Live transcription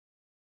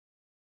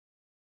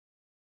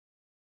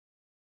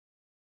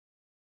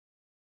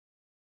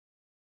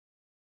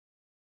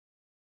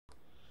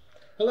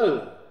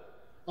Hello,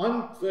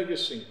 I'm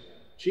Fergus Sinclair,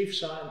 Chief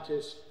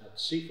Scientist at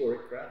CIFOR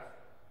ICRAF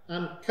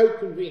and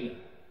Co-convenor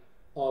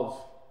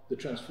of the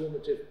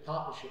Transformative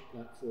Partnership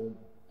Platform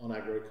on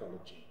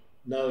Agroecology,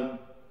 known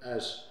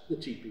as the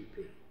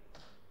TPP.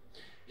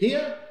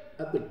 Here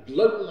at the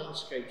Global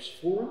Landscapes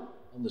Forum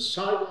on the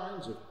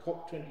sidelines of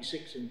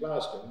COP26 in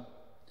Glasgow,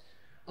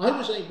 I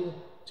was able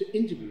to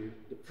interview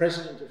the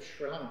President of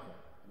Sri Lanka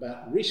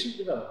about recent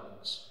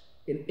developments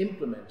in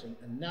implementing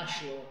a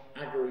national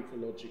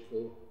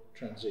agroecological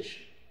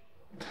transition.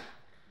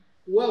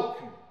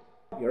 Welcome,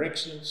 Your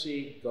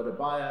Excellency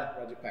Gotabaya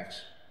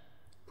Rajapakse,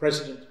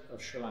 President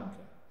of Sri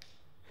Lanka.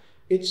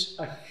 It's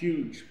a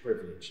huge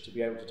privilege to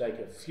be able to take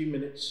a few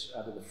minutes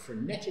out of the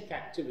frenetic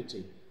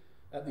activity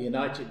at the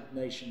United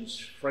Nations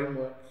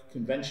Framework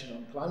Convention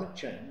on Climate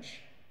Change,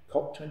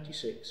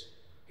 COP26,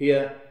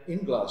 here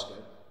in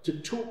Glasgow, to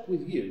talk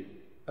with you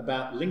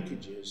about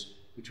linkages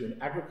between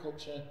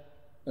agriculture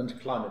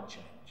and climate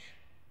change.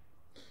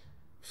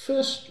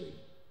 Firstly,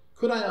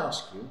 could I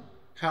ask you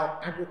how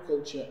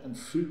agriculture and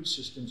food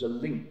systems are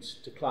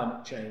linked to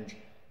climate change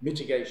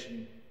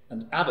mitigation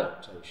and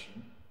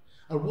adaptation,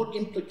 and what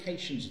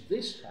implications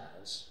this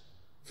has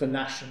for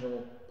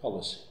national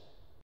policy?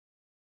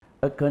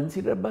 A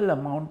considerable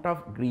amount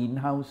of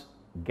greenhouse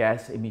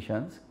gas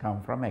emissions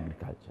come from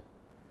agriculture.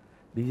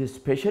 This is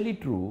especially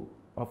true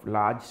of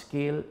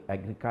large-scale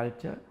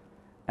agriculture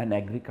and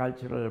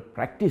agricultural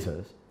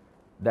practices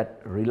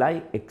that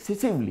rely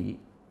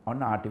excessively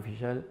on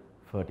artificial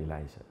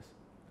fertilizers.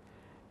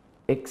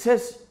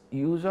 Excess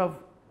use of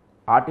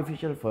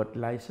artificial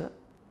fertilizer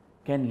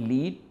can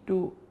lead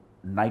to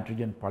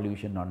nitrogen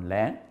pollution on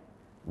land,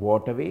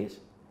 waterways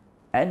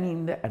and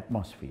in the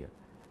atmosphere,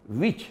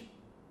 which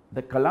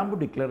the Colombo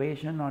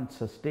Declaration on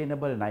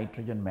Sustainable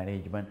Nitrogen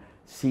Management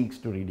seeks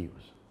to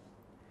reduce.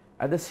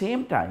 At the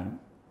same time,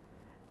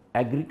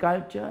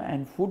 agriculture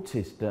and food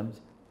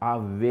systems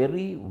are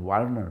very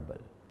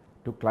vulnerable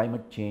to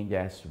climate change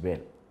as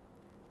well.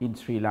 In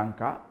Sri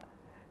Lanka,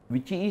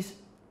 which is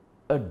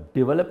a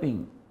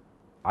developing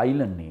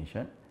island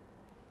nation,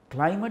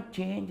 climate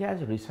change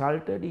has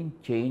resulted in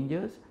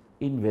changes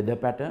in weather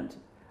patterns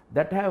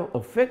that have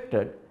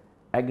affected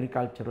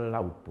agricultural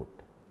output.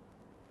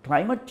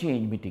 Climate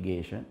change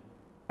mitigation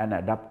and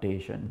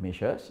adaptation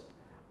measures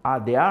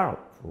are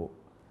therefore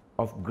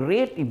of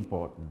great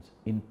importance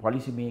in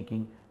policy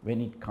making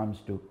when it comes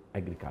to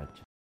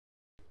agriculture.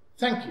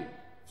 Thank you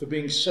for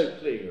being so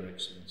clear, Your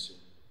Excellency.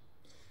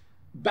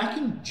 Back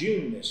in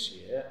June this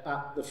year,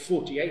 at the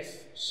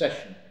 48th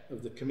session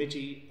of the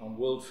Committee on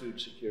World Food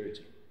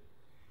Security,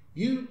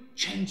 you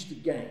changed the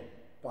game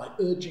by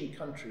urging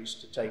countries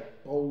to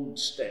take bold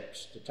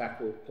steps to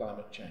tackle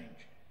climate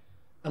change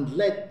and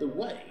led the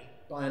way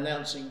by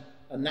announcing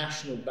a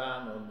national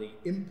ban on the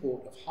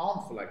import of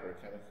harmful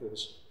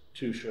agrochemicals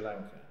to Sri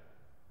Lanka.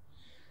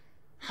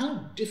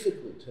 How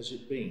difficult has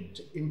it been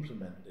to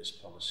implement this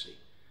policy,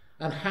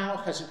 and how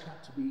has it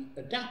had to be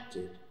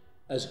adapted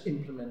as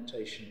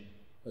implementation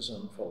has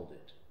unfolded?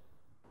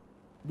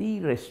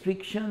 The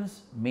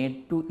restrictions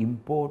made to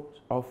imports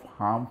of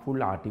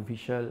harmful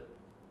artificial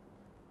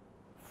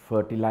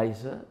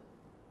fertilizer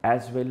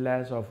as well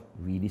as of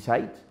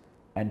weedicides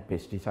and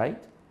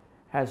pesticides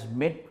has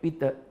met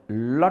with a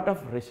lot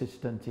of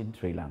resistance in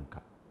Sri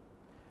Lanka.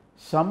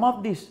 Some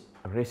of this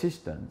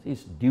resistance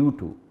is due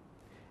to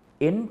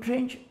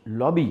entrenched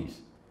lobbies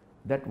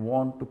that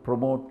want to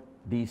promote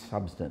these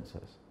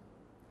substances.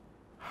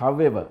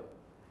 However,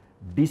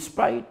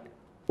 despite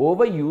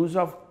overuse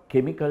of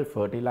chemical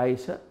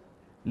fertilizer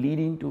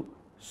leading to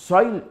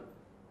soil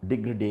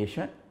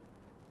degradation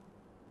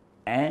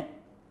and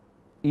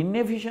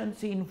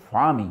inefficiency in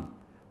farming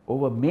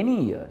over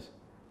many years,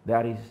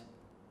 there is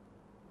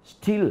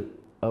still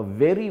a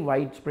very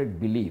widespread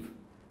belief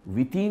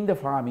within the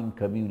farming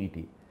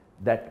community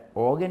that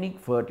organic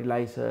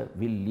fertilizer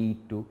will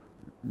lead to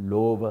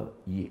lower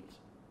yields.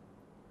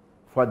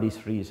 For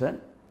this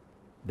reason,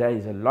 there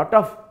is a lot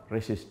of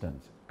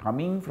resistance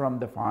coming from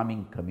the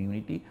farming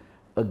community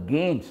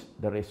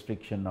against the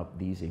restriction of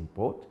these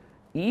imports,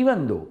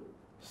 even though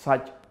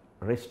such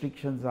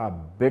restrictions are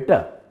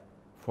better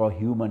for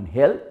human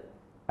health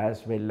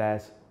as well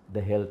as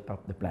the health of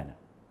the planet.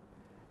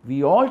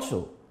 We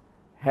also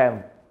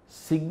have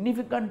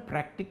significant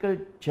practical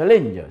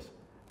challenges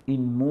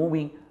in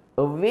moving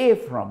away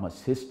from a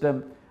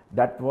system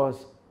that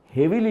was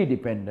heavily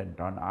dependent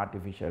on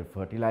artificial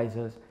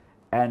fertilizers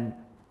and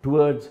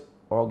towards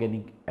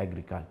organic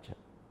agriculture.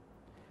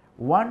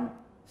 One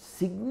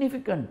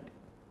significant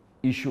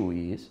issue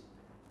is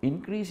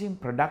increasing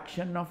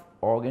production of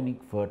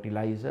organic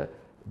fertilizer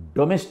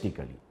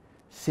domestically,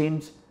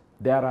 since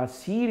there are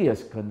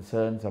serious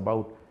concerns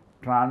about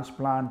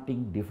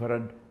transplanting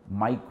different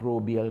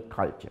microbial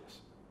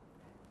cultures.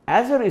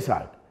 As a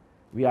result,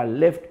 we are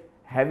left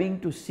having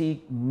to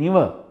seek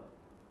newer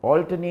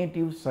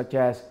alternatives such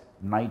as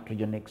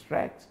nitrogen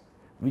extracts,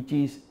 which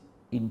is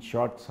in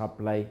short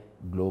supply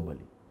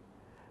globally.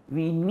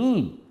 We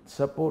need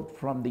support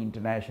from the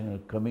international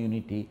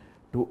community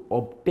to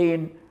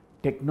obtain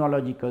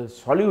technological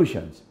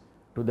solutions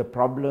to the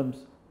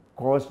problems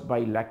caused by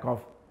lack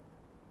of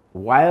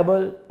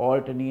viable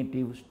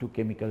alternatives to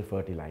chemical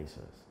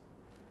fertilizers.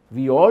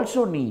 We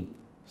also need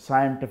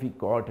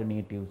scientific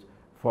alternatives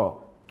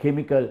for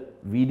chemical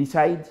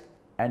weedicides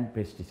and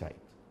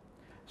pesticides.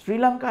 Sri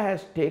Lanka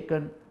has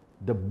taken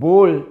the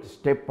bold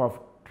step of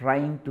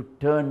trying to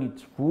turn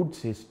its food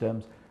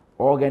systems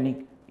organic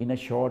in a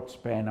short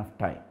span of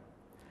time.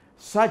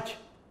 Such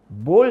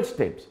bold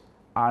steps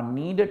are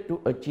needed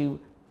to achieve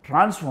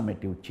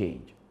transformative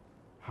change.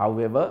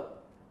 However,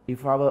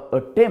 if our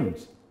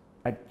attempts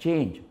at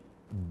change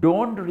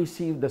don't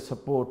receive the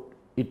support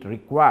it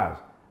requires,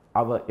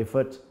 our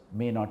efforts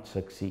may not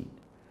succeed.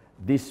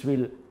 This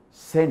will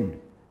send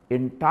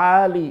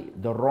entirely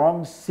the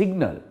wrong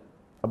signal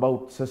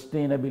about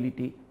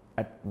sustainability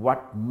at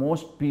what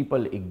most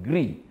people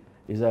agree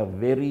is a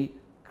very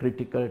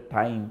critical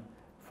time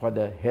for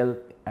the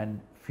health and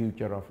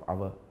future of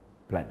our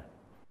planet.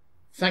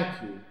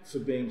 Thank you for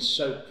being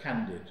so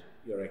candid,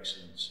 Your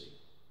Excellency.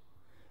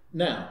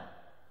 Now,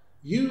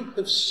 you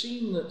have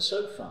seen that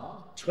so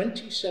far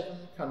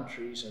 27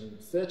 countries and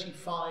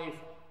 35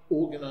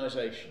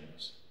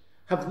 organisations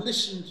have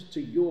listened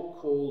to your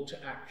call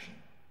to action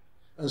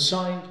and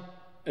signed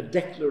a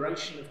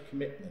declaration of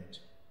commitment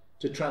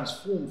to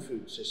transform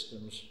food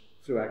systems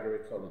through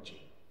agroecology.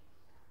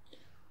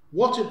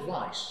 What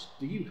advice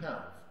do you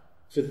have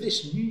for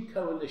this new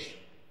coalition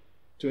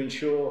to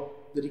ensure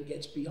that it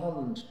gets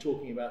beyond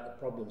talking about the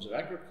problems of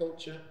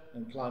agriculture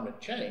and climate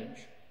change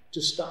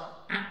to start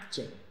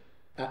acting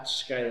at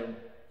scale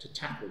to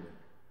tackle them?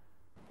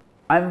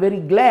 I'm very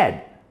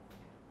glad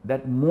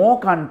that more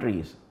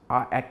countries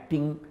are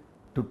acting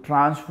to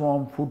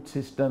transform food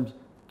systems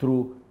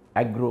through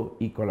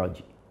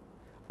agroecology.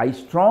 I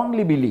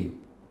strongly believe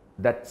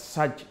that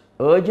such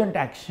urgent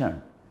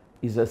action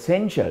is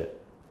essential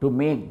to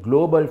make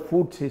global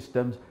food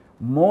systems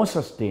more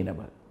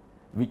sustainable,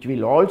 which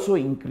will also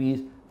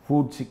increase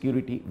food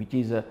security, which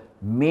is a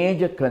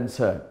major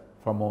concern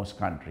for most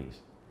countries.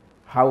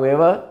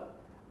 However,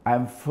 I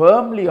am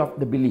firmly of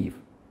the belief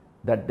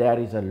that there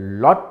is a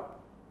lot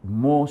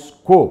more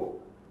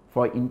scope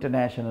for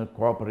international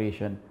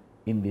cooperation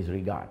in this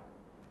regard.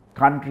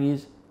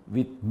 Countries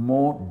with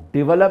more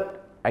developed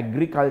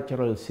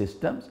agricultural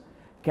systems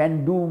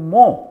can do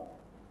more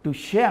to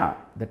share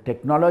the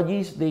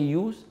technologies they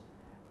use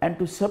and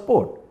to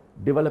support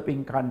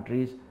developing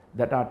countries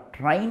that are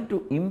trying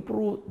to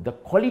improve the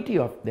quality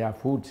of their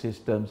food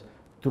systems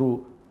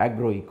through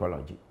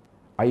agroecology.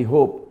 I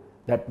hope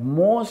that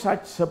more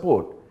such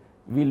support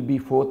will be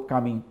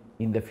forthcoming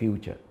in the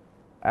future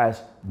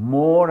as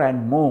more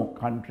and more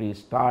countries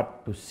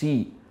start to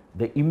see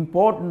the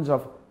importance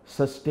of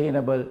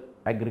sustainable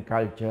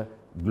agriculture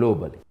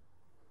globally.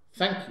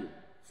 Thank you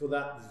for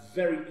that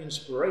very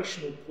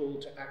inspirational call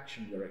to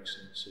action, Your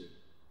Excellency.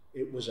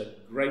 It was a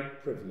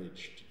great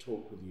privilege to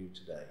talk with you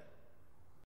today.